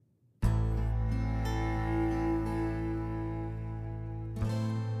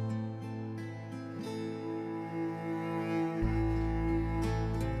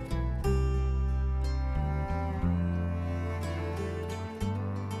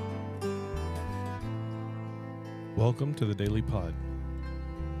Welcome to the Daily Pod.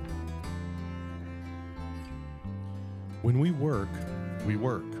 When we work, we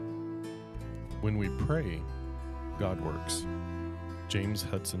work. When we pray, God works. James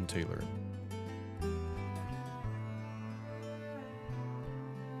Hudson Taylor.